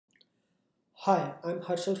Hi, I'm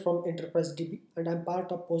Harshal from Enterprise DB and I'm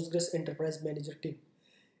part of Postgres Enterprise Manager team.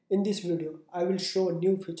 In this video, I will show a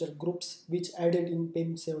new feature groups which added in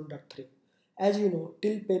PEM 7.3. As you know,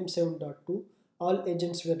 till PEM 7.2, all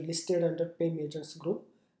agents were listed under PEM agents group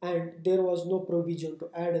and there was no provision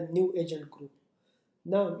to add a new agent group.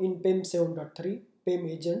 Now in PEM 7.3, PEM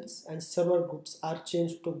agents and server groups are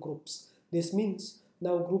changed to groups. This means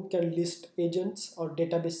now group can list agents or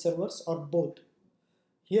database servers or both.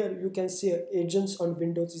 Here you can see agents on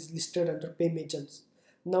Windows is listed under PEM agents.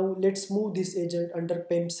 Now let's move this agent under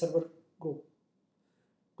PEM server group.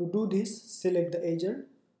 To do this, select the agent,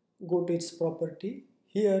 go to its property.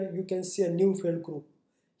 Here you can see a new field group.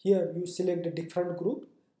 Here you select a different group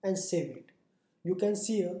and save it. You can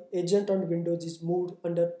see a agent on Windows is moved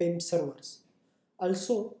under PEM servers.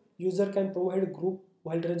 Also, user can provide a group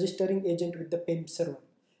while registering agent with the PEM server.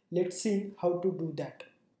 Let's see how to do that.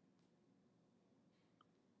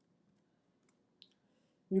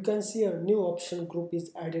 You can see a new option group is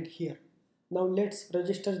added here. Now let's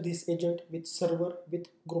register this agent with server with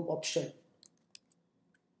group option.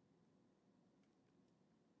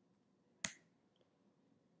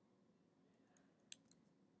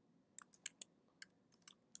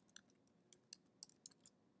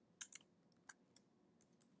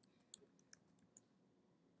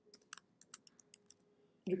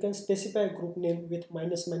 You can specify a group name with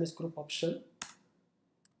 -- group option.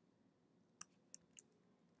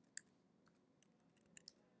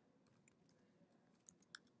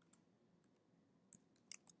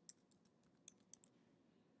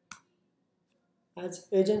 As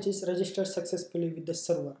agent is registered successfully with the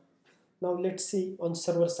server. Now let's see on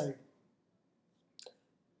server side.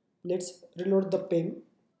 Let's reload the PEM.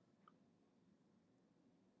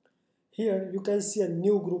 Here you can see a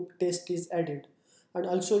new group test is added, and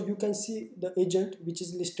also you can see the agent which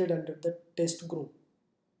is listed under the test group.